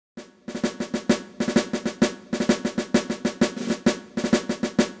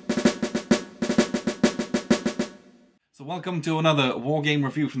Welcome to another Wargame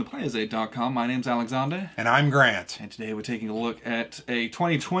review from theplayersaid.com. My name's Alexander. And I'm Grant. And today we're taking a look at a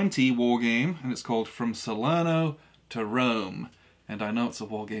 2020 wargame, and it's called From Salerno to Rome. And I know it's a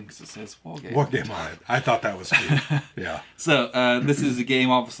wargame because it says wargame. Wargame on it. I thought that was cute. Yeah. So, this is a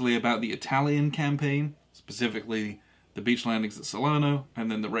game obviously about the Italian campaign, specifically the beach landings at Salerno, and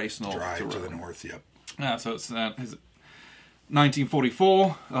then the race north Drive to Rome. to the north, yep. So it's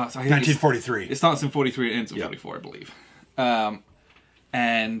 1944. 1943. It starts in 43, it ends in 44, I believe.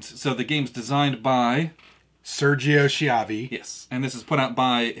 And so the game's designed by Sergio Schiavi. Yes, and this is put out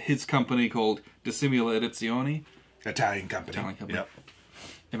by his company called Simula Edizioni. Italian company. Yep.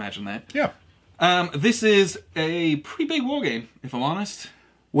 Imagine that. Yeah. This is a pretty big war game, if I'm honest.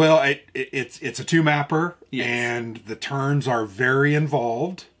 Well, it's a two-mapper, Yes. and the turns are very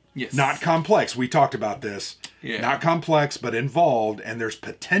involved. Yes. Not complex. We talked about this. Yeah. Not complex, but involved, and there's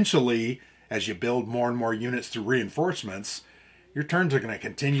potentially, as you build more and more units through reinforcements, your turns are going to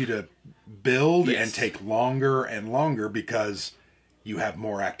continue to build and take longer and longer because you have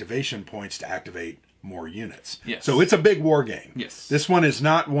more activation points to activate more units. Yes. So it's a big war game. Yes. This one is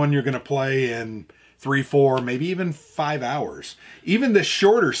not one you're going to play in 3, 4, maybe even 5 hours. Even the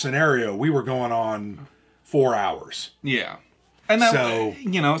shorter scenario, we were going on 4 hours. Yeah. And that, So,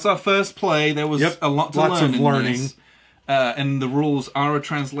 it's our first play. There was a lot to lots learn of learning. in this. And the rules are a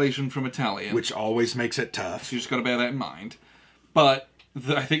translation from Italian. Which always makes it tough. So you just got to bear that in mind. But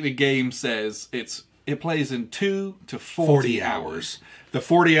I think the game says it plays in 2 to 40 hours. The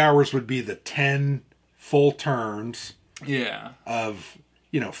 40 hours would be the 10 full turns of,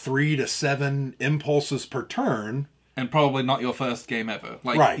 3 to 7 impulses per turn. And probably not your first game ever.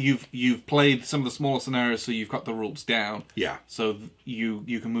 Like, right. You've played some of the smaller scenarios, so you've got the rules down. Yeah. So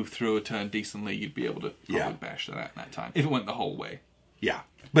you can move through a turn decently. You'd be able to probably bash that time if it went the whole way. Yeah.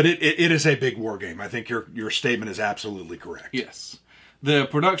 But it is a big war game. I think your statement is absolutely correct. Yes. The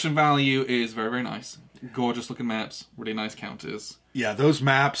production value is very, very nice. Gorgeous looking maps, really nice counters. Yeah, those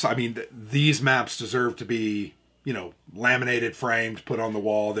maps, I mean, these maps deserve to be, laminated, framed, put on the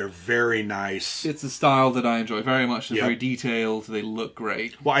wall. They're very nice. It's a style that I enjoy very much. They're very detailed. They look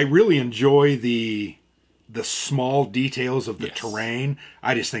great. Well, I really enjoy the small details of the terrain.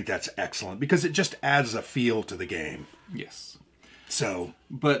 I just think that's excellent because it just adds a feel to the game. Yes. So,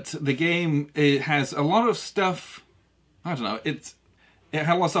 but the game, it has a lot of stuff. I don't know. It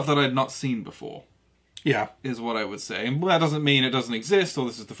had a lot of stuff that I had not seen before. Yeah. Is what I would say. And that doesn't mean it doesn't exist or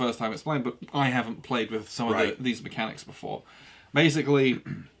this is the first time it's played, but I haven't played with some of these mechanics before. Basically,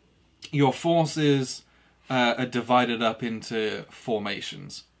 your forces are divided up into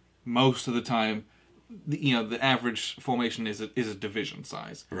formations. Most of the time, the average formation is a division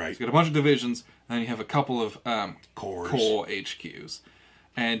size. Right. So you got a bunch of divisions, and then you have a couple of core HQs.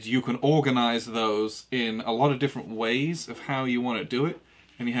 And you can organize those in a lot of different ways of how you want to do it.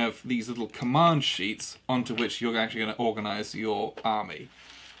 And you have these little command sheets onto which you're actually going to organize your army.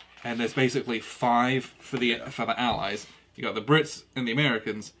 And there's basically 5 for the allies. You got the Brits and the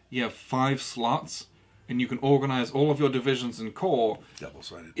Americans. You have 5 slots, and you can organize all of your divisions and corps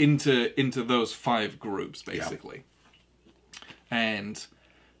double-sided into those 5 groups, basically. And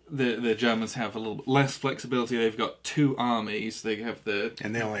the Germans have a little bit less flexibility. They've got 2 armies. They have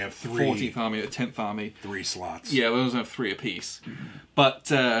and they only have 3. 14th army, the 10th army. 3 slots. Yeah, those have 3 apiece.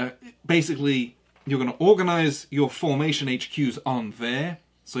 But basically, you're going to organize your formation HQs on there.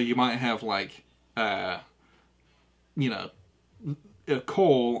 So you might have a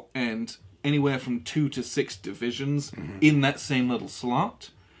corps and anywhere from 2 to 6 divisions in that same little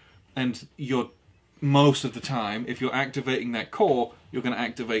slot. And most of the time, if you're activating that corps, you're going to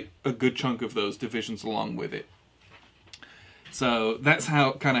activate a good chunk of those divisions along with it. So that's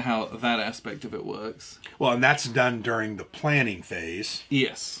how that aspect of it works. Well, and that's done during the planning phase.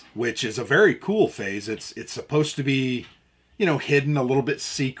 Yes. Which is a very cool phase. It's supposed to be, hidden, a little bit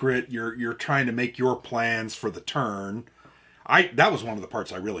secret. You're trying to make your plans for the turn. That was one of the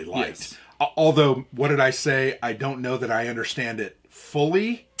parts I really liked. Yes. Although, what did I say? I don't know that I understand it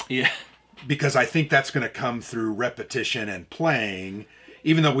fully. Yeah. Because I think that's going to come through repetition and playing.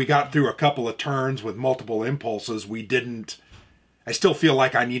 Even though we got through a couple of turns with multiple impulses, I still feel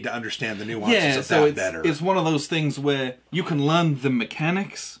like I need to understand the nuances of that better. It's one of those things where you can learn the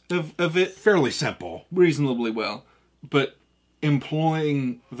mechanics of it fairly simple, reasonably well, but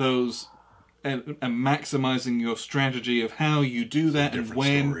employing those and maximizing your strategy of how you do that and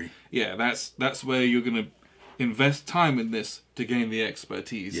when. Story. Yeah, that's where you're going to invest time in this to gain the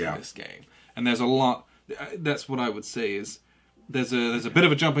expertise in this game. And there's a lot. That's what I would say is there's a bit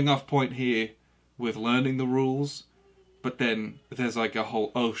of a jumping off point here with learning the rules. but then there's like a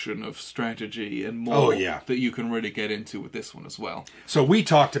whole ocean of strategy and more that you can really get into with this one as well. So we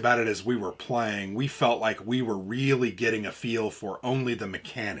talked about it as we were playing. We felt like we were really getting a feel for only the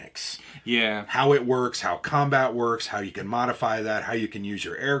mechanics. Yeah. How it works, how combat works, how you can modify that, how you can use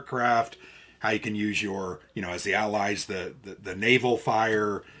your aircraft, how you can use your, as the allies, the naval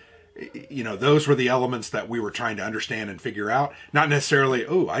fire. Those were the elements that we were trying to understand and figure out. Not necessarily,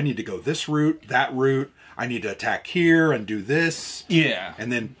 I need to go this route, that route. I need to attack here and do this. Yeah.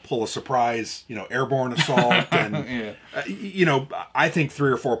 And then pull a surprise, airborne assault. And, I think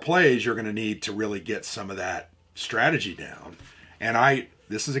 3 or 4 plays you're going to need to really get some of that strategy down. And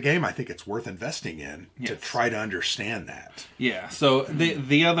this is a game I think it's worth investing in to try to understand that. Yeah. So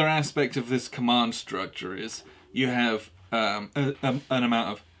the other aspect of this command structure is you have an amount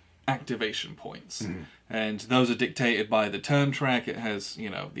of activation points. Mm-hmm. And those are dictated by the turn track. It has,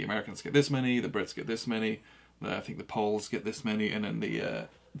 the Americans get this many, the Brits get this many, I think the Poles get this many, and then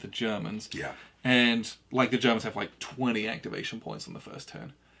the Germans. Yeah. And, the Germans have, 20 activation points on the first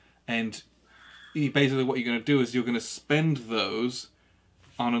turn. And basically what you're going to do is you're going to spend those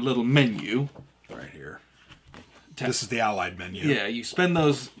on a little menu. Right here. This is the Allied menu. Yeah, you spend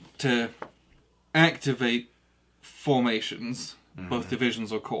those to activate formations, both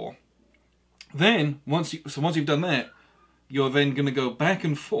divisions or corps. Then, once you've done that, you're then going to go back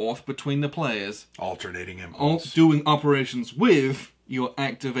and forth between the players. Alternating impulse. Doing operations with your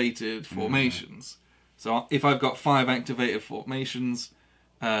activated formations. So if I've got 5 activated formations,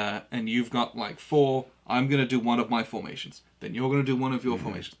 and you've got 4, I'm going to do one of my formations. Then you're going to do one of your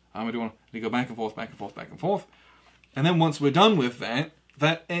formations. I'm going to do one. And you go back and forth, back and forth, back and forth. And then once we're done with that,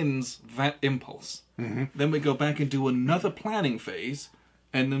 that ends that impulse. Mm-hmm. Then we go back and do another planning phase,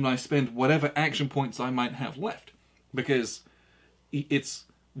 and then I spend whatever action points I might have left. Because it's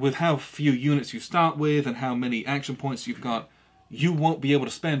with how few units you start with and how many action points you've got, you won't be able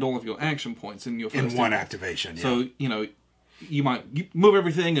to spend all of your action points in your first one activation. Yeah. So, you might move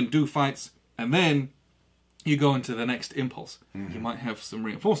everything and do fights, and then you go into the next impulse. Mm-hmm. You might have some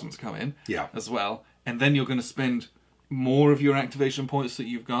reinforcements come in as well, and then you're going to spend more of your activation points that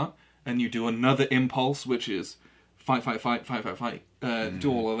you've got, and you do another impulse, which is fight,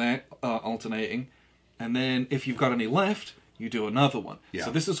 do all of that, alternating. And then if you've got any left, you do another one. Yeah.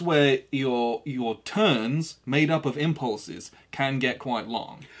 So this is where your turns, made up of impulses, can get quite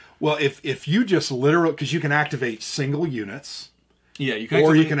long. Well, if you just literally, because you can activate single units. Yeah, you can.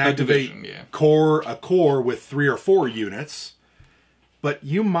 Or you can activate a core with 3 or 4 units. But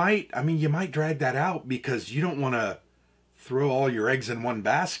you might drag that out because you don't want to throw all your eggs in one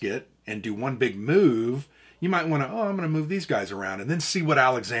basket and do one big move. You might want to, I'm going to move these guys around and then see what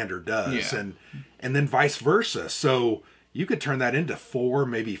Alexander does, and then vice versa. So you could turn that into 4,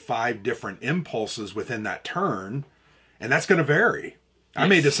 maybe 5 different impulses within that turn, and that's going to vary. Yes. I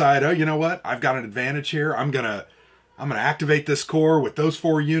may decide, you know what? I've got an advantage here. I'm gonna activate this core with those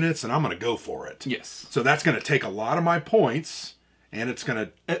 4 units, and I'm going to go for it. Yes. So that's going to take a lot of my points, and it's going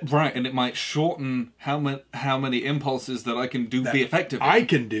to right, and it might shorten how many impulses that I can do be effective. I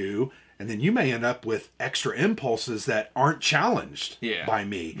can do. And then you may end up with extra impulses that aren't challenged by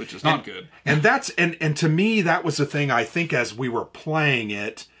me. Which is not good. And that's and to me, that was the thing, I think, as we were playing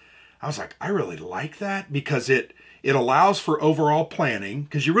it, I was like, I really like that because it allows for overall planning,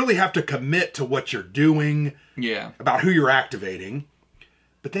 because you really have to commit to what you're doing, about who you're activating.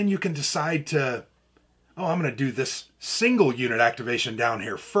 But then you can decide to, I'm going to do this single unit activation down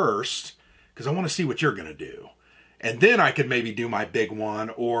here first, because I want to see what you're going to do. And then I could maybe do my big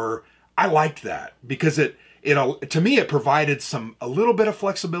one, or I liked that because it to me it provided a little bit of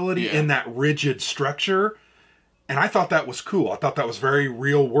flexibility in that rigid structure, and I thought that was cool. I thought that was very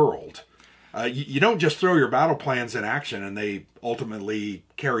real world. You don't just throw your battle plans in action and they ultimately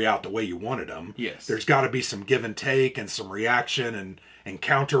carry out the way you wanted them. Yes, there's got to be some give and take and some reaction and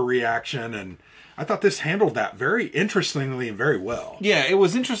counter reaction, and I thought this handled that very interestingly and very well. Yeah, it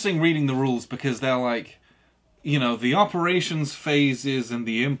was interesting reading the rules because they're like, the operations phases and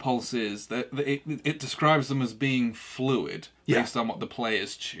the impulses, that it describes them as being fluid based on what the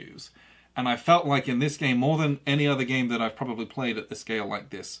players choose. And I felt like in this game, more than any other game that I've probably played at the scale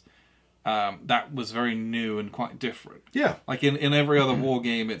like this, that was very new and quite different. Yeah. Like in every other war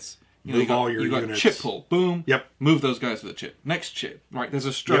game, it's you got units. Chip pull, boom, yep, move those guys to the chip. Next chip, right? There's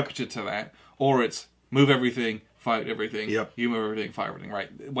a structure to that. Or it's move everything, fight everything. Yep. You move everything, fight everything. Right?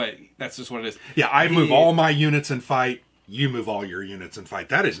 Wait, that's just what it is. Yeah, I move all my units and fight. You move all your units and fight.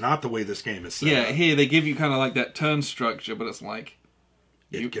 That is not the way this game is set up. Here they give you kind of like that turn structure, but it's like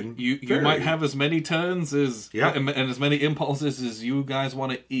You might have as many turns as and as many impulses as you guys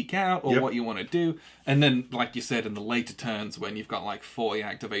want to eke out or what you want to do, and then like you said in the later turns when you've got like 40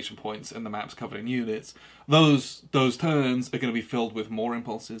 activation points and the map's covered in units, those turns are going to be filled with more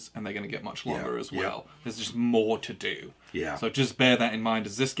impulses and they're going to get much longer as well. There's just more to do. So just bear that in mind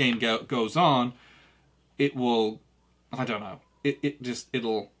as this game goes on. It will, I don't know,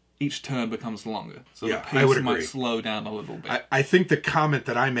 it'll. Each turn becomes longer, so the pace might slow down a little bit. I think the comment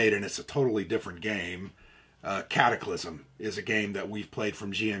that I made, and it's a totally different game, Cataclysm is a game that we've played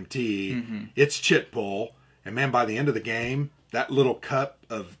from GMT. It's chit pull, and man, by the end of the game, that little cup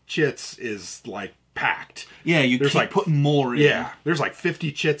of chits is like packed. Yeah, there's keep putting more in. Yeah, there's like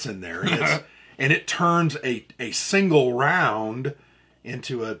 50 chits in there, and it turns a single round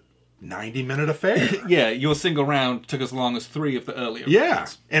into a 90-minute affair. Your single round took as long as 3 of the earlier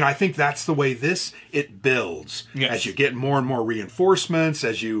rounds. And I think that's the way it builds. As you get more and more reinforcements,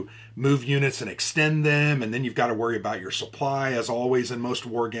 as you move units and extend them, and then you've got to worry about your supply, as always in most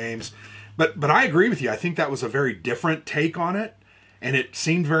war games. But I agree with you. I think that was a very different take on it, and it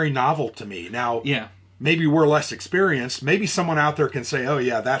seemed very novel to me. Now, maybe we're less experienced. Maybe someone out there can say, oh,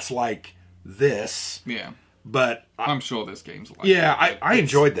 yeah, that's like this. But I'm sure this game's like that. I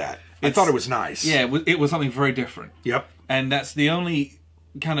enjoyed that. I thought it was nice. Yeah, it was something very different. And that's the only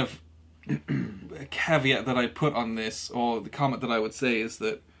kind of caveat that I put on this, or the comment that I would say, is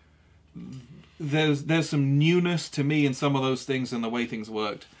that there's some newness to me in some of those things and the way things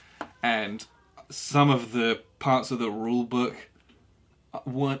worked. And some of the parts of the rule book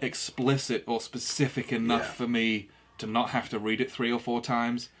weren't explicit or specific enough for me to not have to read it 3 or 4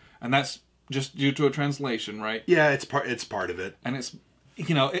 times. And that's just due to a translation, right? Yeah, it's part of it. And it's,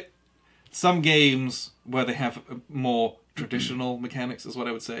 some games where they have more traditional mechanics is what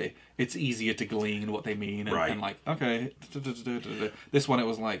I would say. It's easier to glean what they mean and like, okay, this one it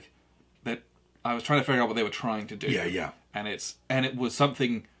was like that I was trying to figure out what they were trying to do. And it was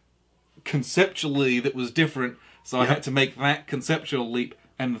something conceptually that was different, so I had to make that conceptual leap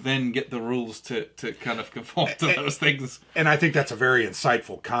and then get the rules to kind of conform to those things. And I think that's a very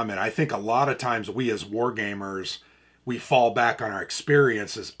insightful comment. I think a lot of times we as wargamers, we fall back on our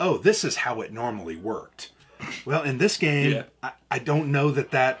experiences. Oh, this is how it normally worked. Well, in this game, I don't know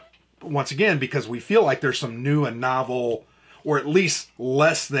that, once again, because we feel like there's some new and novel, or at least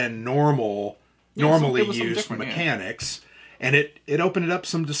less than normally used mechanics. And it opened up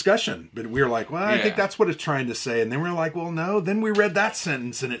some discussion. But we were like, well, I think that's what it's trying to say. And then we were like, well, no. Then we read that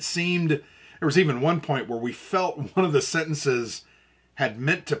sentence, and it seemed, there was even one point where we felt one of the sentences had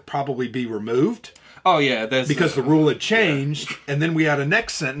meant to probably be removed. Oh, yeah. Because the rule had changed, and then we had a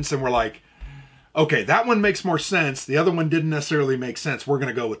next sentence, and we're like, okay, that one makes more sense. The other one didn't necessarily make sense. We're going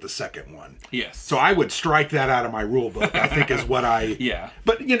to go with the second one. Yes. So I would strike that out of my rule book, I think is what I...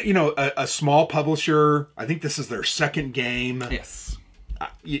 But, a small publisher, I think this is their second game. Yes.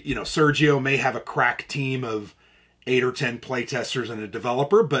 Sergio may have a crack team of 8 or 10 playtesters and a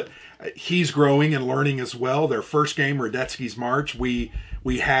developer, but he's growing and learning as well. Their first game, Radetzky's March, we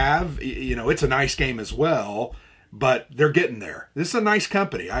have, it's a nice game as well, but they're getting there. This is a nice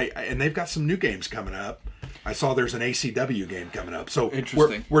company, and they've got some new games coming up. I saw there's an ACW game coming up, so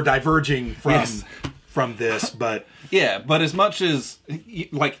interesting. We're diverging from this, but but as much as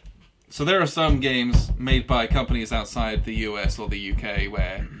so there are some games made by companies outside the US or the UK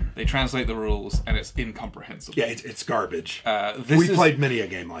where they translate the rules and it's incomprehensible. Yeah, it's garbage. We played many a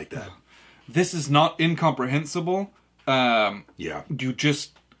game like that. This is not incomprehensible. You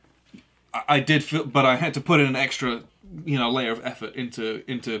just, I did feel, but I had to put in an extra, layer of effort into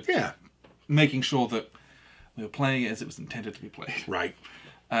making sure that we were playing it as it was intended to be played. Right.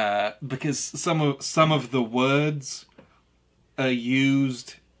 Because some of the words are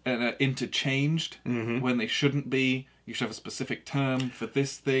used and are interchanged when they shouldn't be. You should have a specific term for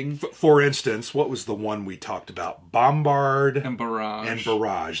this thing. For instance, what was the one we talked about? Bombard and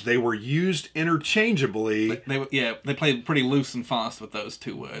barrage. They were used interchangeably. They played pretty loose and fast with those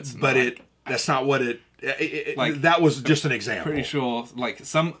two words. But that's not what it that was just an example. Pretty sure,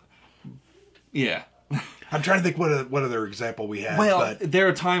 I'm trying to think what other example we had. Well, there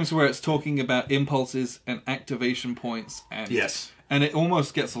are times where it's talking about impulses and activation points, and and it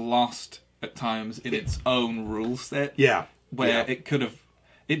almost gets lost at times in its own rule set. Where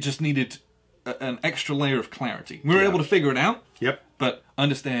it just needed an extra layer of clarity. We were able to figure it out. But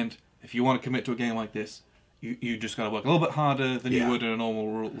understand, if you want to commit to a game like this, you just got to work a little bit harder than you would in a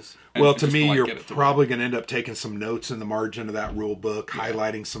normal rules. Well, to me, you're probably going to end up taking some notes in the margin of that rule book,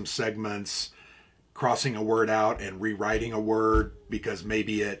 highlighting some segments, crossing a word out and rewriting a word because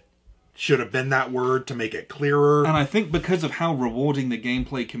maybe it should have been that word to make it clearer. And I think because of how rewarding the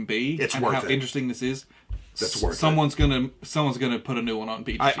gameplay can be, It's and worth how it. interesting this is, That's worth someone's gonna put a new one on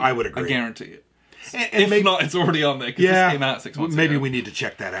BGG. I would agree. I guarantee it. And If maybe, not, it's already on there because this came out 6 months maybe ago. we need to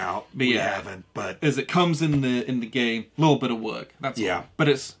check that out. But we yeah. haven't, but As it comes in the game, a little bit of work. That's Yeah. all. But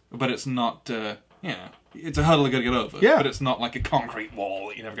it's not. It's a hurdle you got to get over. Yeah. But it's not like a concrete wall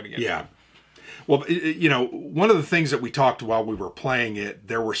that you're never going to get. yeah. Well, you know, one of the things that we talked while we were playing it,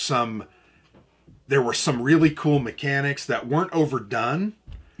 there were some really cool mechanics that weren't overdone,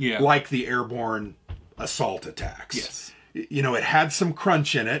 Yeah. like the airborne assault attacks. Yes. You know, it had some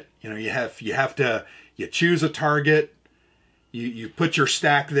crunch in it. You know, you choose a target, you put your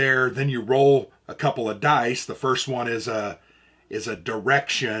stack there, then you roll a couple of dice. The first one is a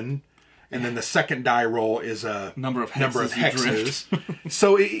direction, and then the second die roll is a Number of hexes you drift.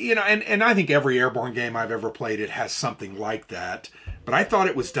 So, you know, and I think every airborne game I've ever played, it has something like that. But I thought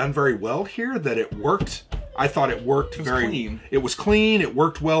it was done very well here, that it worked. I thought it worked very clean. It was clean, it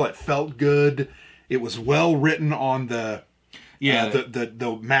worked well, it felt good. It was well written on the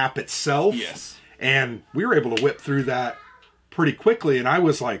the map itself. Yes. And we were able to whip through that pretty quickly, and I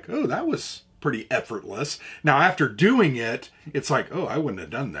was like, oh, that was pretty effortless. Now, after doing it, it's like, oh, I wouldn't have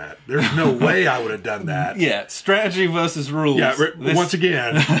done that. There's no way I would have done that. Yeah. Strategy versus rules. Yeah, once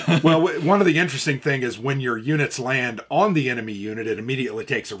again, well, one of the interesting thing is when your units land on the enemy unit, it immediately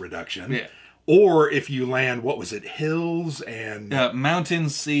takes a reduction. Yeah. Or if you land, what was it, hills and... mountain,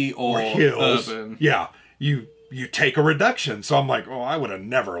 sea, or hills. urban. Yeah, you take a reduction. So I'm like, oh, I would have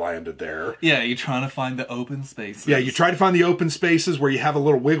never landed there. Yeah, you're trying to find the open spaces. Yeah, you try to find the open spaces where you have a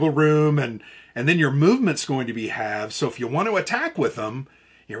little wiggle room, and then your movement's going to be halved. So if you want to attack with them,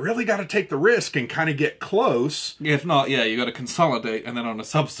 you really got to take the risk and kind of get close. If not, you got to consolidate, and then on a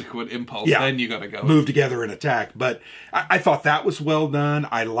subsequent impulse, Yeah, then you got to go. move together and attack. But I thought that was well done.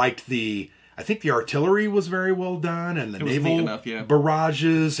 I liked I think the artillery was very well done, and the naval enough, yeah.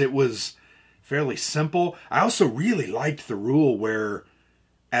 barrages. It was fairly simple. I also really liked the rule where,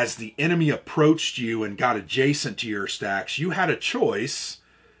 as the enemy approached you and got adjacent to your stacks, you had a choice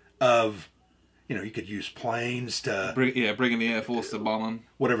of, you know, you could use planes to bring in the Air Force to bomb them.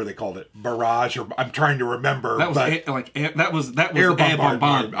 whatever they called it, barrage, or I'm trying to remember. That was that was air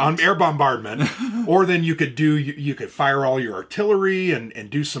bombardment. Air bombardment. Or then you could fire all your artillery and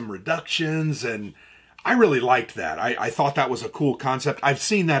do some reductions, and I really liked that. I thought that was a cool concept. I've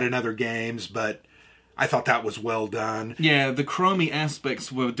seen that in other games, but I thought that was well done. Yeah, the chromey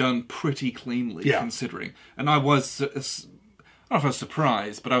aspects were done pretty cleanly, considering. And I was, I don't know if I was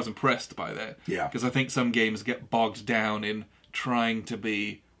surprised, but I was impressed by that. Yeah. Because I think some games get bogged down in trying to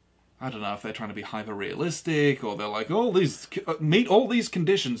be, I don't know if they're trying to be hyper-realistic, or they're like, meet all these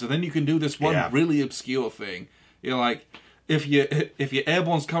conditions, and then you can do this one really obscure thing. You're like, if your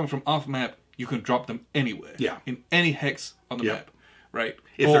airborne's coming from off-map, you can drop them anywhere. Yeah. In any hex on the map. Right?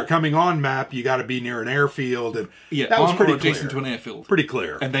 If they're coming on map, you got to be near an airfield, and that was on pretty or adjacent clear. to an airfield. Pretty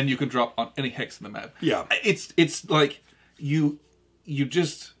clear. And then you can drop on any hex in the map. Yeah. It's like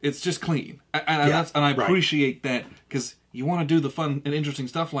it's just clean. And I appreciate that, because you want to do the fun and interesting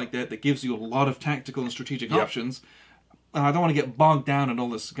stuff like that gives you a lot of tactical and strategic options. And I don't want to get bogged down in all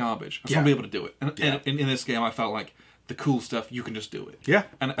this garbage. I just want to be able to do it. And in this game, I felt like the cool stuff, you can just do it. Yeah,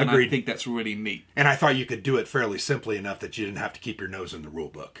 and agreed. I think that's really neat. And I thought you could do it fairly simply enough that you didn't have to keep your nose in the rule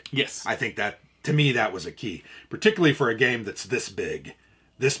book. Yes. I think that, to me, that was a key. Particularly for a game that's this big,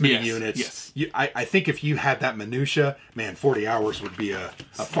 this many units. Yes. I think if you had that minutia, man, 40 hours would be a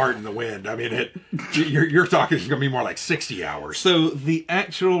fart in the wind. I mean, you're talking it's going to be more like 60 hours. So the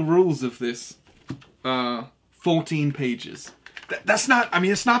actual rules of this are 14 pages. That's not, I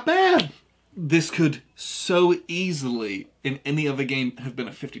mean, it's not bad. This could so easily, in any other game, have been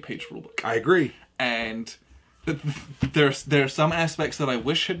a 50-page rulebook. I agree. And there are some aspects that I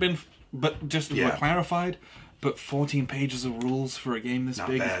wish had been, but just were clarified. But 14 pages of rules for a game this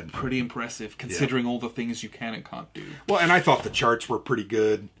big is pretty impressive, considering all the things you can and can't do. Well, and I thought the charts were pretty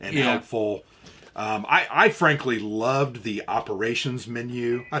good and helpful. I frankly loved the operations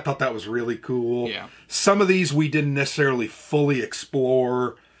menu. I thought that was really cool. Yeah. Some of these we didn't necessarily fully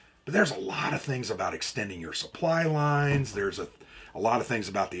explore, but there's a lot of things about extending your supply lines. There's a lot of things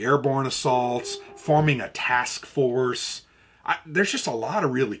about the airborne assaults, forming a task force. There's just a lot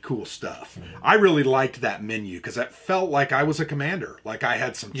of really cool stuff. I really liked that menu because it felt like I was a commander, like I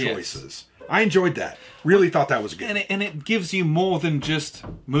had some choices. I enjoyed that. Really thought that was good. And it gives you more than just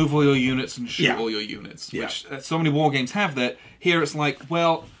move all your units and shoot all your units, which so many war games have that. Here it's like,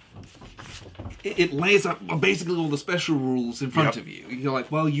 well, it lays out basically all the special rules in front of you. You're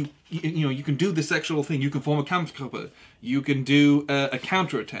like, well, you can do this actual thing. You can form a counter, you can do a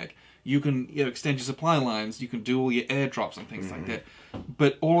counterattack, You can extend your supply lines. You can do all your airdrops and things like that.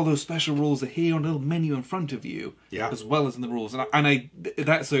 But all of those special rules are here on a little menu in front of you, as well as in the rules. And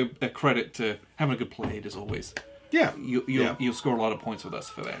that's a credit to having a good play as always. Yeah. You'll score a lot of points with us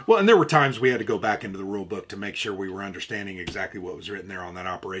for that. Well, and there were times we had to go back into the rule book to make sure we were understanding exactly what was written there on that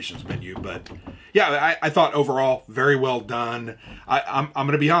operations menu. But yeah, I thought overall very well done. I'm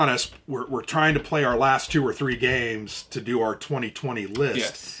going to be honest. We're trying to play our last 2 or 3 games to do our 2020 list.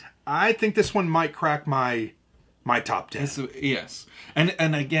 Yes. I think this one might crack my top 10. Yes.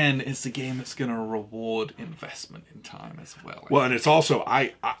 And again, it's a game that's going to reward investment in time as well. Well, and it's also,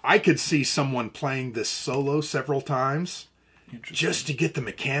 I could see someone playing this solo several times just to get the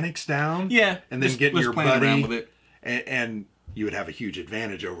mechanics down. Yeah. And then getting your buddy. Around with it. And you would have a huge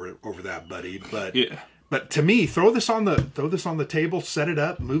advantage over that buddy. But yeah. But to me, throw this on the table, set it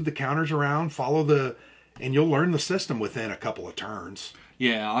up, move the counters around, and you'll learn the system within a couple of turns.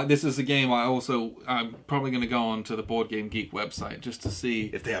 Yeah, this is a game I'm probably going to go on to the Board Game Geek website just to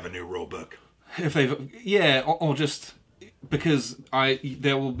see if they have a new rule book. If they've, or just because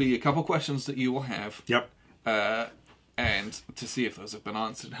there will be a couple questions that you will have. Yep. And to see if those have been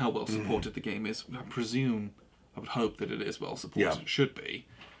answered and how well supported the game is. I would hope that it is well supported. It should be.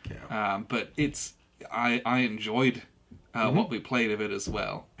 Yeah. But I enjoyed what we played of it as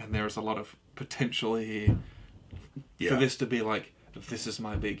well, and there's a lot of potential here for this to be like, this is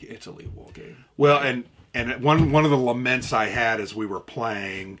my big Italy war game. Well, and one of the laments I had as we were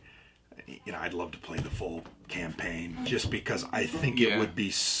playing, I'd love to play the full campaign just because I think it would be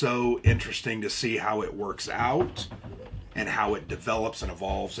so interesting to see how it works out and how it develops and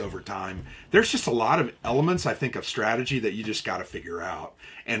evolves over time. There's just a lot of elements, I think, of strategy that you just got to figure out.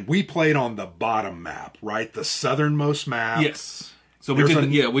 And we played on the bottom map, right? The southernmost map. Yes. So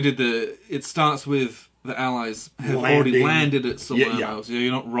we did it starts with the Allies have already landed at Salerno, so you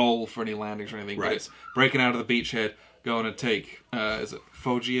don't roll for any landings or anything, but it's breaking out of the beachhead, going to take, is it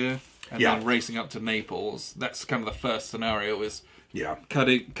Foggia? And then racing up to Naples. That's kind of the first scenario, is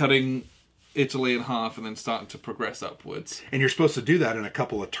cutting Italy in half and then starting to progress upwards. And you're supposed to do that in a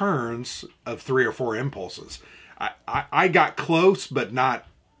couple of turns of 3 or 4 impulses. I got close, but not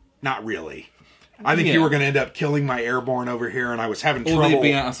really. I think you were going to end up killing my airborne over here, and I was having trouble. Or they'd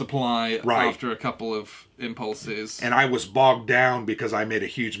be out of supply after a couple of impulses. And I was bogged down because I made a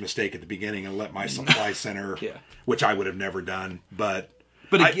huge mistake at the beginning and let my supply center, which I would have never done. But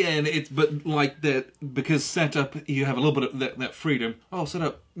again, like that, because setup, you have a little bit of that freedom. Oh, set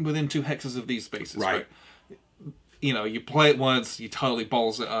up within 2 hexes of these spaces, right? You play it once, you totally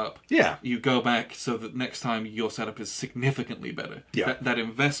balls it up. Yeah. You go back so that next time your setup is significantly better. Yeah. That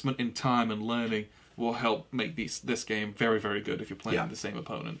investment in time and learning will help make this game very, very good if you're playing the same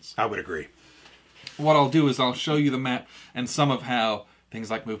opponents. I would agree. What I'll do is I'll show you the map and some of how things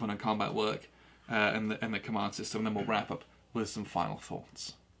like movement and combat work and the command system, and then we'll wrap up with some final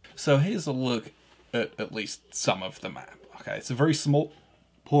thoughts. So here's a look at least some of the map. Okay, it's a very small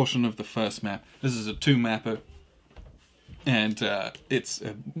portion of the first map. This is a 2-mapper. And it's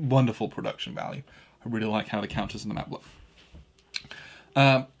a wonderful production value. I really like how the counters in the map look.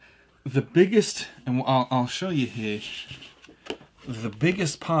 The biggest, and I'll show you here, the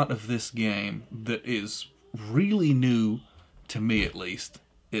biggest part of this game that is really new, to me at least,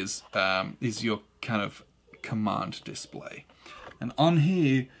 is your kind of command display. And on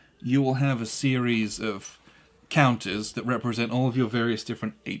here, you will have a series of counters that represent all of your various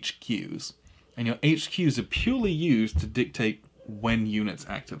different HQs. And your HQs are purely used to dictate when units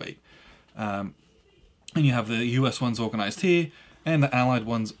activate. And you have the US ones organized here, and the Allied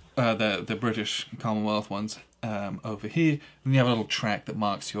ones, the British Commonwealth ones over here. And you have a little track that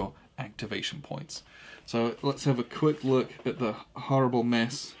marks your activation points. So let's have a quick look at the horrible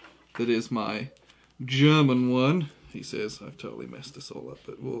mess that is my German one. He says, I've totally messed this all up,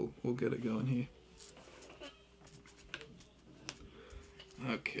 but we'll get it going here.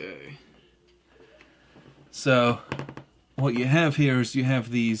 Okay. So, what you have here is you have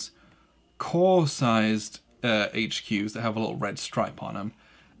these core-sized HQs that have a little red stripe on them,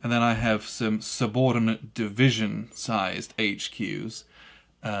 and then I have some subordinate division-sized HQs,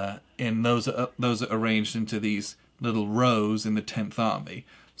 and those are arranged into these little rows in the 10th Army.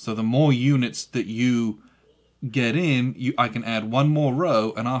 So the more units that you get in, I can add one more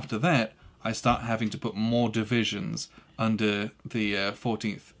row, and after that, I start having to put more divisions under the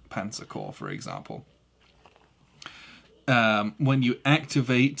 14th Panzer Corps, for example. When you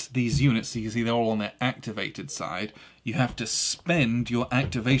activate these units, so you can see they're all on their activated side, you have to spend your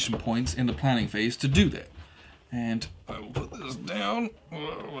activation points in the planning phase to do that. And I will put this down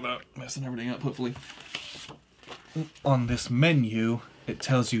without messing everything up, hopefully. On this menu, it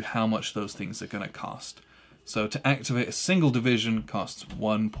tells you how much those things are going to cost. So to activate a single division costs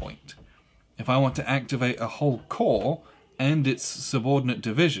 1 point. If I want to activate a whole corps and its subordinate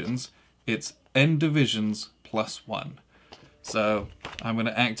divisions, it's n divisions plus 1. So I'm going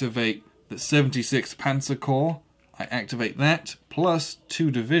to activate the 76th Panzer Corps. I activate that plus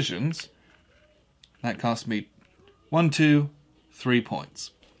 2 divisions. That costs me 1, 2, 3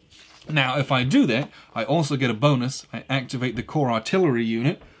 points. Now, if I do that, I also get a bonus. I activate the Corps Artillery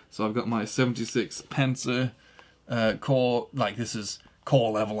unit. So I've got my 76th Panzer Corps. Like, this is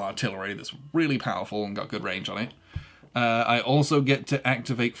Corps level artillery that's really powerful and got good range on it. I also get to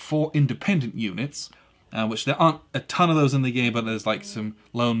activate 4 independent units, which there aren't a ton of those in the game, but there's like some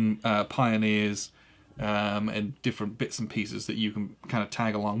lone pioneers and different bits and pieces that you can kind of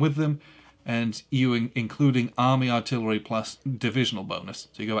tag along with them. And including army artillery plus divisional bonus.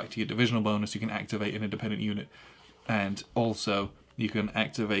 So you go back to your divisional bonus, you can activate an independent unit, and also you can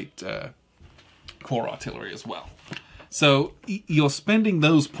activate Corps artillery as well. So you're spending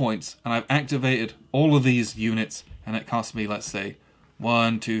those points, and I've activated all of these units, and it costs me, let's say,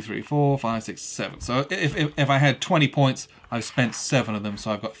 1, 2, 3, 4, 5, 6, 7. So if I had 20 points, I've spent 7 of them,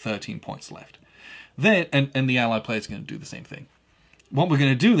 so I've got 13 points left. Then, and the allied players are going to do the same thing. What we're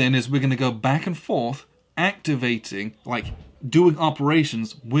going to do then is we're going to go back and forth activating, like doing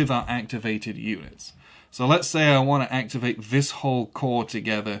operations with our activated units. So let's say I want to activate this whole corps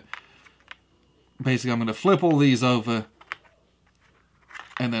together. Basically, I'm going to flip all these over,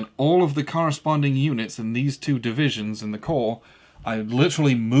 and then all of the corresponding units in these 2 divisions in the corps, I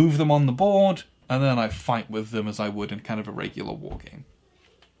literally move them on the board, and then I fight with them as I would in kind of a regular war game.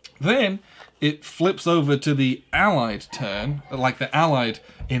 Then it flips over to the Allied turn, like the Allied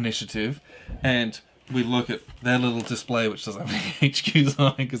initiative, and we look at their little display, which doesn't have any HQs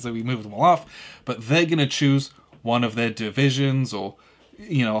on it because we move them all off, but they're going to choose one of their divisions or,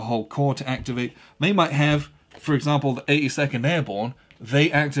 you know, a whole corps to activate. They might have, for example, the 82nd Airborne,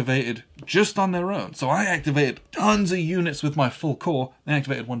 they activated just on their own. So I activated tons of units with my full corps, they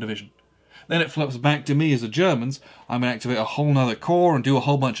activated 1 division. Then it flips back to me as the Germans. I'm going to activate a whole nother corps and do a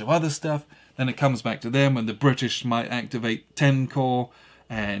whole bunch of other stuff. Then it comes back to them, and the British might activate 10 corps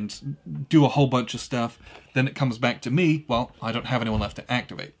and do a whole bunch of stuff. Then it comes back to me. Well, I don't have anyone left to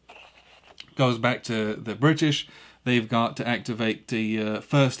activate. Goes back to the British. They've got to activate the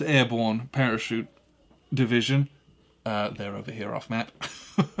 1st Airborne Parachute Division. They're over here off map.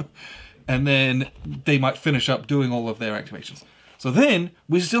 And then they might finish up doing all of their activations. So then,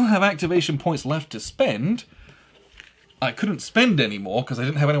 we still have activation points left to spend. I couldn't spend any more because I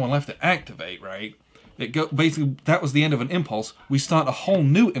didn't have anyone left to activate, right? Basically, that was the end of an impulse. We start a whole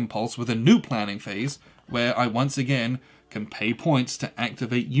new impulse with a new planning phase where I once again can pay points to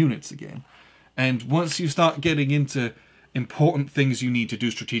activate units again. And once you start getting into important things you need to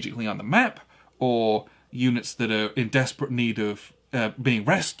do strategically on the map, or units that are in desperate need of being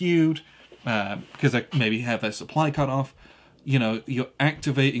rescued because they maybe have their supply cut off, you know, you're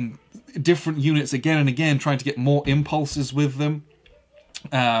activating different units again and again, trying to get more impulses with them,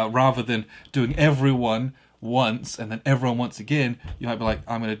 rather than doing everyone once and then everyone once again. You might be like,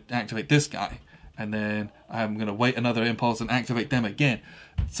 I'm going to activate this guy, and then I'm going to wait another impulse and activate them again.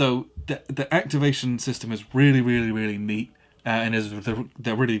 So the activation system is really, really, really neat, and is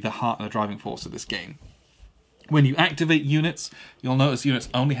really the heart and the driving force of this game. When you activate units, you'll notice units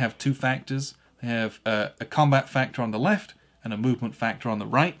only have 2 factors. They have a combat factor on the left and a movement factor on the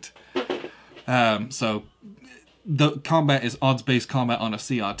right. So the combat is odds-based combat on a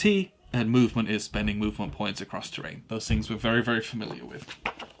CRT, and movement is spending movement points across terrain. Those things we're very, very familiar with.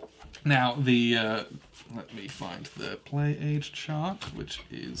 Now, let me find the play age chart, which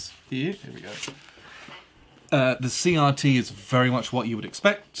is here. Here we go. The CRT is very much what you would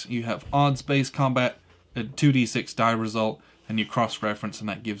expect. You have odds-based combat, a 2d6 die result, and you cross-reference, and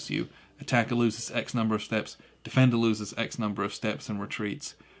that gives you attacker loses X number of steps, defender loses X number of steps and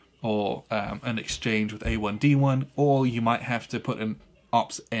retreats, or an exchange with A1D1, or you might have to put an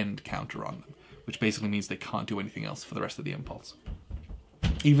ops end counter on them, which basically means they can't do anything else for the rest of the impulse.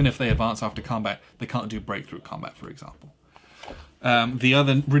 Even if they advance after combat, they can't do breakthrough combat, for example. The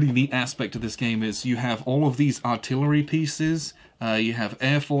other really neat aspect of this game is you have all of these artillery pieces, you have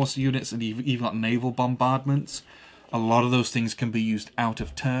Air Force units, and you've even got naval bombardments. A lot of those things can be used out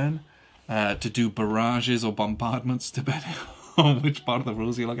of turn to do barrages or bombardments, depending on which part of the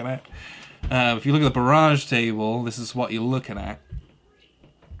rules you're looking at. If you look at the barrage table, this is what you're looking at.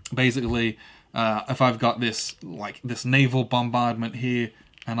 Basically, if I've got this naval bombardment here,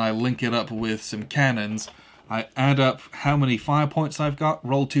 and I link it up with some cannons, I add up how many fire points I've got,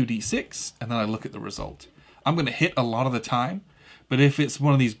 roll 2d6, and then I look at the result. I'm going to hit a lot of the time, But if it's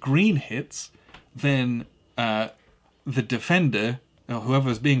one of these green hits, then the defender, or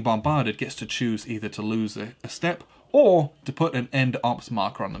whoever's being bombarded, gets to choose either to lose a step or to put an end ops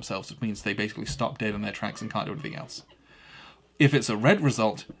marker on themselves, which means they basically stop dead in their tracks and can't do anything else. If it's a red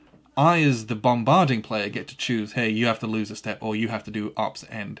result, I, as the bombarding player, get to choose, hey, you have to lose a step or you have to do ops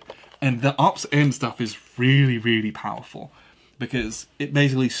end. And the ops end stuff is really, really powerful because it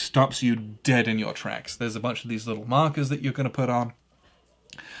basically stops you dead in your tracks. There's a bunch of these little markers that you're going to put on.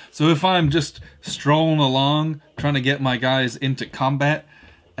 So if I'm just strolling along, trying to get my guys into combat,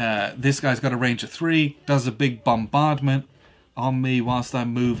 this guy's got a range of 3, does a big bombardment on me whilst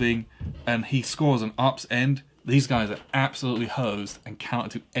I'm moving, and he scores an ops end. These guys are absolutely hosed and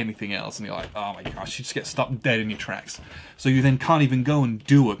can't do anything else, and you're like, oh my gosh, you just get stopped dead in your tracks. So you then can't even go and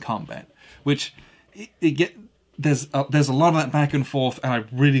do a combat, which there's a lot of that back and forth, and I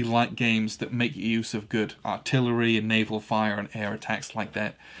really like games that make use of good artillery and naval fire and air attacks like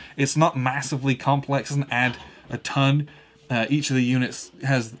that. It's not massively complex, doesn't add a ton. Each of the units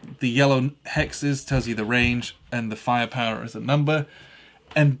has the yellow hexes, tells you the range, and the firepower is a number.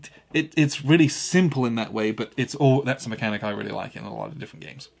 And it's really simple in that way, but that's a mechanic I really like in a lot of different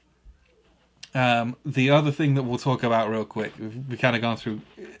games. The other thing that we'll talk about real quick, we've kind of gone through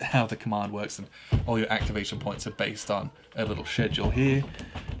how the command works, and all your activation points are based on a little schedule here,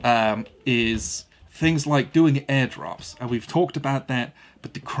 is things like doing airdrops. And we've talked about that,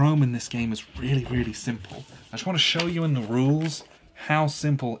 but the Chrome in this game is really, really simple. I just want to show you in the rules how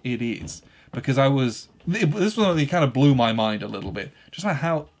simple it is, because this one really kind of blew my mind a little bit, just about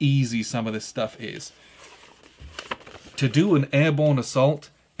how easy some of this stuff is. To do an airborne assault,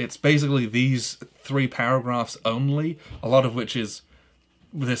 it's basically these 3 paragraphs only, a lot of which is,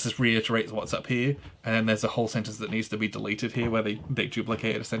 this reiterates what's up here, and then there's a whole sentence that needs to be deleted here where they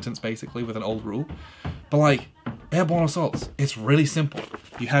duplicated a sentence basically with an old rule. But like, airborne assaults, it's really simple.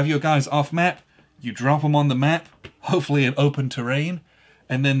 You have your guys off map, you drop them on the map, hopefully in open terrain,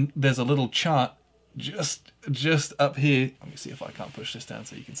 and then there's a little chart just up here. Let me see if I can't push this down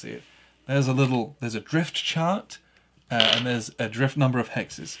so you can see it. There's a drift chart, and there's a drift number of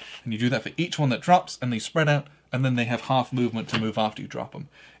hexes. And you do that for each one that drops, and they spread out, and then they have half movement to move after you drop them.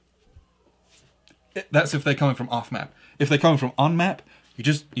 That's if they're coming from off map. If they're coming from on map,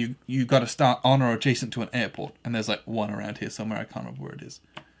 you got to start on or adjacent to an airport, and there's like one around here somewhere. I can't remember where it is.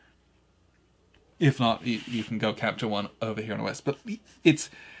 If not, you can go capture one over here on the west. But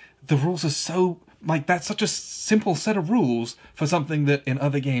the rules are so, like, that's such a simple set of rules for something that in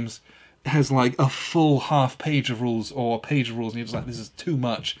other games has like a full half page of rules or a page of rules, and you're just like, this is too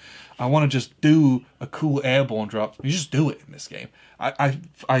much. I want to just do a cool airborne drop. You just do it in this game.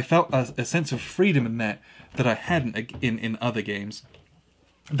 I felt a sense of freedom in that I hadn't in other games.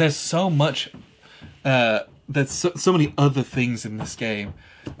 There's so much. There's so many other things in this game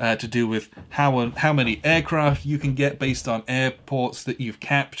to do with how many aircraft you can get based on airports that you've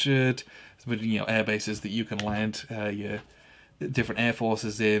captured, air bases that you can land your different air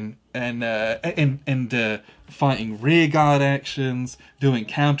forces in, and fighting rearguard actions, doing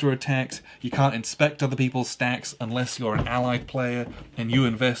counterattacks. You can't inspect other people's stacks unless you're an allied player, and you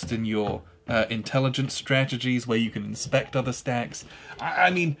invest in your intelligence strategies where you can inspect other stacks.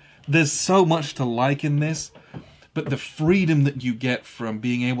 I mean, there's so much to like in this, but the freedom that you get from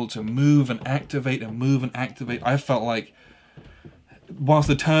being able to move and activate, I felt like, whilst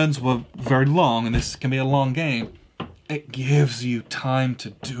the turns were very long, and this can be a long game, it gives you time to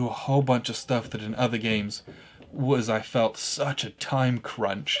do a whole bunch of stuff that in other games was, I felt, such a time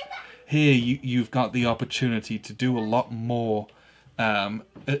crunch. Here, you've got the opportunity to do a lot more at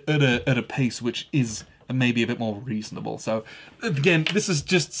a pace which is maybe a bit more reasonable. So, again, this is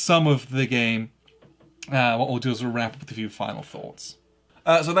just some of the game. What we'll do is we'll wrap up with a few final thoughts.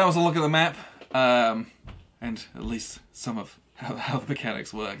 So that was a look at the map, and at least some of how the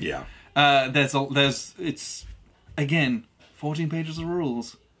mechanics work. Yeah. It's again 14 pages of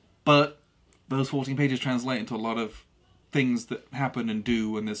rules, but those 14 pages translate into a lot of things that happen and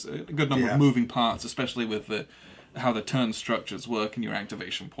do, and there's a good number of moving parts, especially with how the turn structures work and your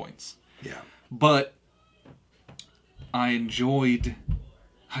activation points. Yeah. But I enjoyed,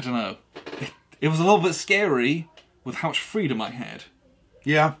 I don't know, it was a little bit scary with how much freedom I had.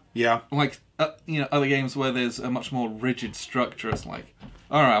 Yeah, yeah. Like, other games where there's a much more rigid structure, it's like,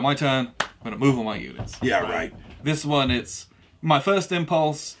 alright, my turn, I'm going to move all my units. Yeah, right. This one, it's my first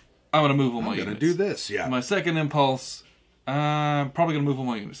impulse, I'm going to move all my units. I'm going to do this, yeah. My second impulse, I'm probably going to move all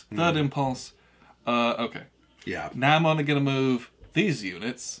my units. Third impulse, okay. Yeah. Now I'm only going to move these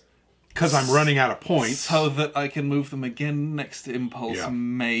units, because I'm running out of points. So that I can move them again next impulse, Yeah.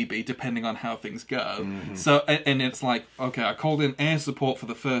 maybe, depending on how things go. So, and it's like, okay, I called in air support for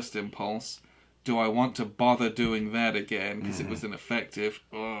the first impulse. Do I want to bother doing that again because it was ineffective?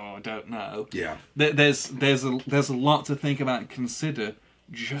 Oh, I don't know. Yeah. There's a lot to think about and consider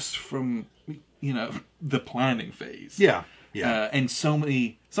just from, the planning phase. Yeah. Yeah. And so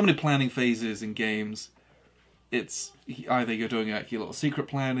many planning phases in games. It's either you're doing like your little secret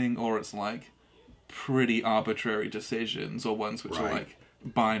planning, or it's like pretty arbitrary decisions, or ones which are like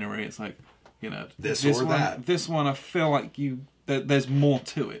binary. It's like, this or one, that. This one, I feel like there's more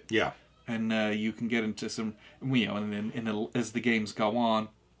to it. Yeah. And you can get into some, and then as the games go on,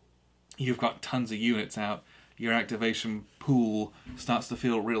 you've got tons of units out. Your activation pool starts to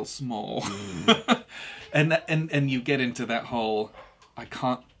feel real small, and you get into that whole, I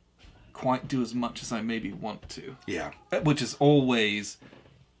can't quite do as much as I maybe want to. Yeah. Which is always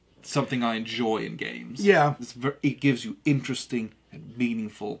something I enjoy in games. Yeah. It gives you interesting and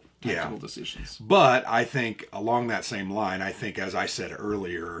meaningful tactical decisions. But I think along that same line, I think, as I said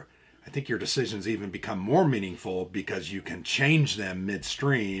earlier, I think your decisions even become more meaningful because you can change them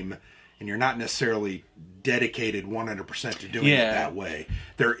midstream, and you're not necessarily dedicated 100% to doing it that way.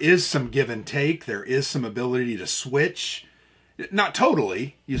 There is some give and take. There is some ability to switch. Not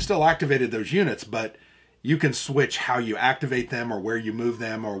totally. You still activated those units, but you can switch how you activate them or where you move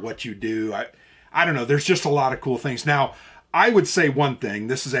them or what you do. I don't know. There's just a lot of cool things. Now, I would say one thing.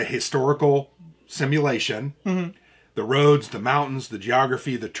 This is a historical simulation. Mm-hmm. The roads, the mountains, the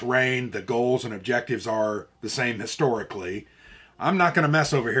geography, the terrain, the goals and objectives are the same historically. I'm not going to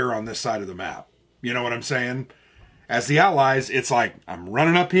mess over here on this side of the map. You know what I'm saying? As the Allies, it's like I'm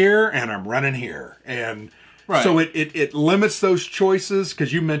running up here and I'm running here. And so it limits those choices,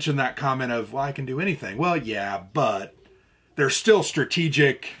 because you mentioned that comment of, well, I can do anything. Well, yeah, but there's still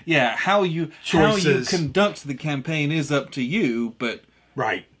strategic how you conduct the campaign is up to you, but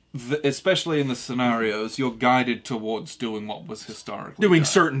especially in the scenarios, you're guided towards doing what was historically doing done.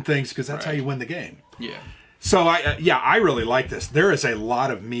 Certain things, because that's how you win the game. Yeah. So I really like this. There is a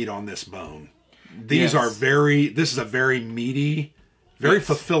lot of meat on this bone. This is a very meaty, very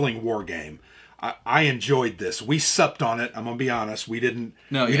fulfilling war game. I enjoyed this. We supped on it. I'm gonna be honest. We didn't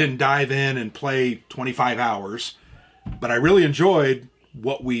dive in and play 25 hours, but I really enjoyed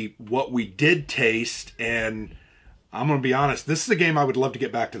what we did taste. And I'm gonna be honest. This is a game I would love to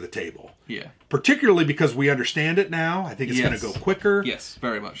get back to the table. Yeah. Particularly because we understand it now. I think it's gonna go quicker. Yes,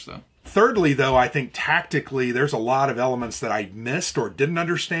 very much so. Thirdly, though, I think tactically there's a lot of elements that I missed or didn't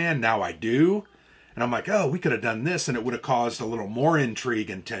understand. Now I do. And I'm like, oh, we could have done this and it would have caused a little more intrigue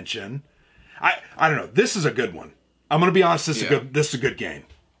and tension. I don't know. This is a good one. I'm going to be honest. This is a good game.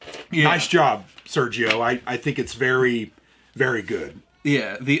 Yeah. Nice job, Sergio. I think it's very, very good.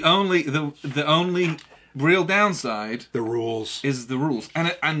 Yeah. The only real downside, the rules, is the rules.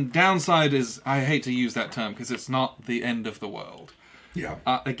 And downside is, I hate to use that term because it's not the end of the world. Yeah.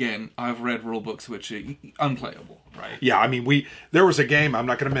 Again, I've read rule books which are unplayable, right? Yeah. I mean, there was a game, I'm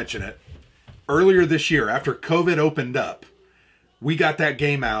not going to mention it, earlier this year after COVID opened up. We got that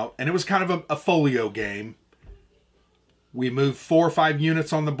game out, and it was kind of a folio game. We moved 4 or 5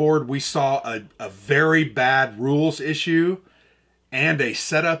 units on the board. We saw a very bad rules issue and a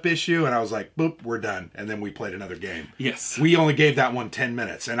setup issue, and I was like, boop, we're done. And then we played another game. Yes. We only gave that one 10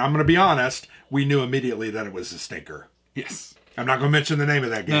 minutes. And I'm going to be honest, we knew immediately that it was a stinker. Yes. I'm not going to mention the name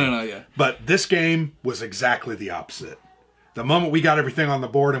of that game. No, yeah. But this game was exactly the opposite. The moment we got everything on the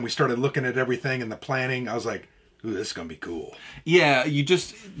board and we started looking at everything and the planning, I was like, ooh, this is going to be cool. Yeah,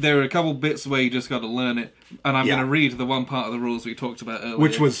 there are a couple bits where you just got to learn it. And I'm going to read the one part of the rules we talked about earlier.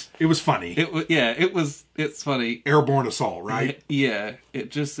 Which was, it was funny. It's funny. Airborne assault, right? Yeah, it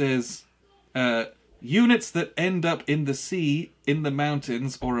just says, units that end up in the sea, in the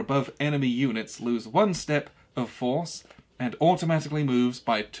mountains, or above enemy units lose 1 step of force and automatically moves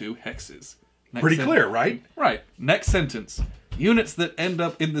by 2 hexes. Pretty clear, right? Right. Next sentence. Units that end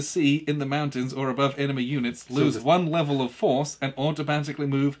up in the sea, in the mountains, or above enemy units lose 1 level of force and automatically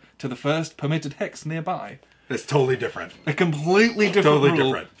move to the first permitted hex nearby. That's totally different. A completely different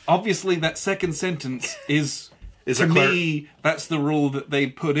rule. Obviously, that second sentence is to me, that's the rule that they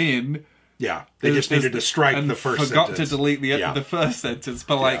put in. Yeah, they just needed to strike the first sentence. Forgot to delete the first sentence.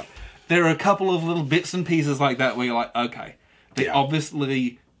 But, there are a couple of little bits and pieces like that where you're like, okay, they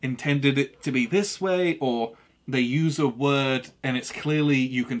obviously intended it to be this way, or they use a word and it's clearly,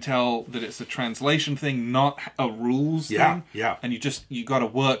 you can tell that it's a translation thing, not a rules thing. Yeah. And you got to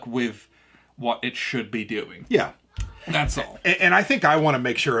work with what it should be doing. Yeah. That's all. And I think I want to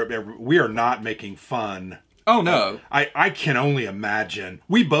make sure we are not making fun Oh, no. I can only imagine.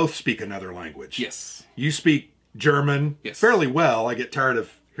 We both speak another language. Yes. You speak German fairly well. I get tired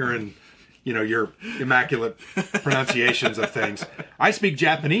of hearing, your immaculate pronunciations of things. I speak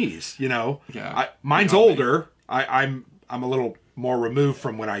Japanese, Yeah. Mine's older. I'm a little more removed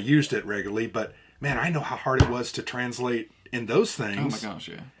from when I used it regularly, but man, I know how hard it was to translate in those things. Oh my gosh,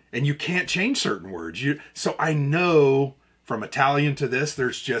 yeah. And you can't change certain words. So I know from Italian to this,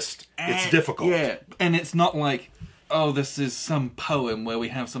 it's difficult. Yeah, and it's not like, oh, this is some poem where we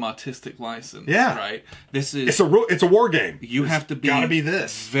have some artistic license. Yeah, right. This is it's a war game. You have to be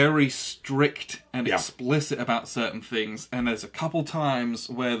this very strict and explicit about certain things. And there's a couple times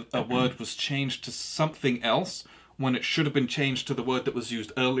where a word was changed to something else when it should have been changed to the word that was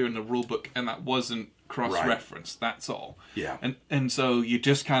used earlier in the rule book, and that wasn't cross-referenced. That's all. Yeah. And so you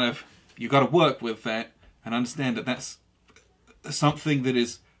just you got to work with that and understand that that's something that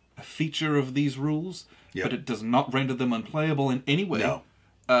is a feature of these rules, but it does not render them unplayable in any way. No.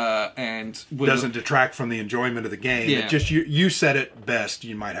 And doesn't detract from the enjoyment of the game. Yeah. It just you said it best.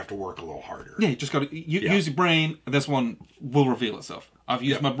 You might have to work a little harder. Yeah, you just got to use your brain. This one will reveal itself. I've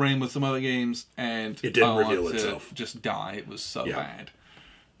used my brain with some other games, and it didn't reveal itself. Just die. It was so bad.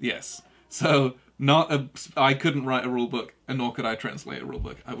 Yes. So I couldn't write a rule book, and nor could I translate a rule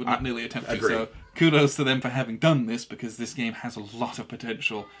book. I would not nearly attempt to. So kudos to them for having done this, because this game has a lot of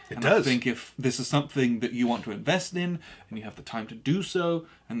potential. It does. I think if this is something that you want to invest in, and you have the time to do so,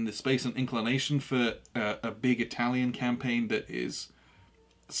 and the space and inclination for a big Italian campaign that is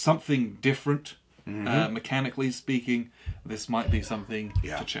something different, mechanically speaking, this might be something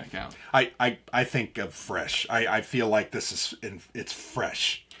to check out. I think of fresh. I feel like it's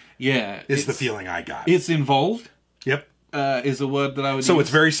fresh. Yeah. Is the feeling I got. It's involved. Yep. Is a word that I would use. So it's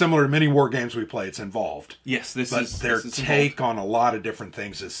very similar to many war games we play. It's involved. Yes, but their take on a lot of different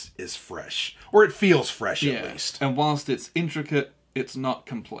things is fresh. Or it feels fresh at least. And whilst it's intricate, it's not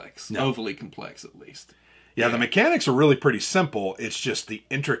complex. No. Overly complex at least. Yeah, the mechanics are really pretty simple. It's just the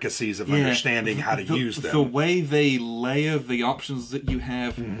intricacies of understanding how to use them. The way they layer the options that you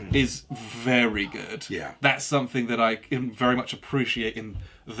have is very good. Yeah. That's something that I very much appreciate in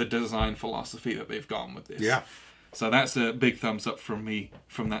the design philosophy that they've gone with this. Yeah. So that's a big thumbs up from me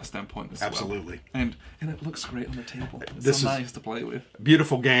from that standpoint as well. Absolutely. And it looks great on the table. It's so nice to play with.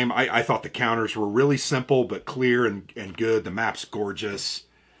 Beautiful game. I thought the counters were really simple but clear and good. The map's gorgeous.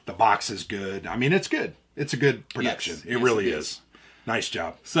 The box is good. I mean, it's good. It's a good production. It really is. Nice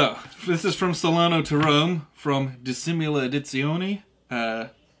job. So, this is from Salerno to Rome, from Simula Edizioni.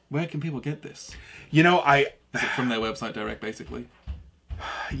 Where can people get this? Is it from their website direct, basically?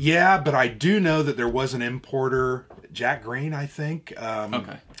 Yeah, but I do know that there was an importer, Jack Green, I think. Okay.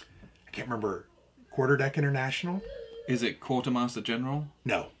 I can't remember. Quarterdeck International? Is it Quartermaster General?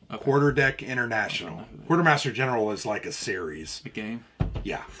 No. Okay. Quarterdeck International. Quartermaster General is like a series. A game?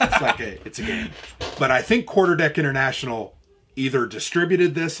 Yeah. It's a game. But I think Quarterdeck International either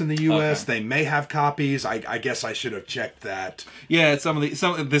distributed this in the U.S. They may have copies. I guess I should have checked that. Yeah, it's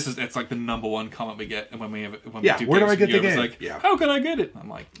like the number one comment we get when we do where do I get the game? It's like, how can I get it? I'm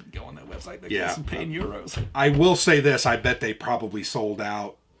like, go on their website. They get some paying euros. I will say this: I bet they probably sold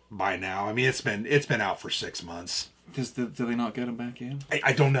out by now. I mean, it's been out for 6 months. Because do they not get them back in?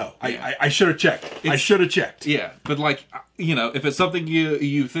 I don't know. Yeah. I should have checked. I should have checked. Yeah, but if it's something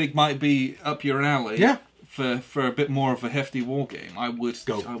you think might be up your alley. Yeah. For a bit more of a hefty war game, I would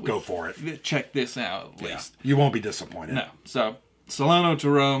go for it. Check this out at least. You won't be disappointed. No. So, Salerno to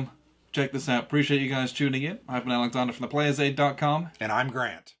Rome. Check this out. Appreciate you guys tuning in. I've been Alexander from theplayersaid.com. And I'm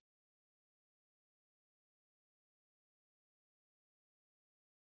Grant.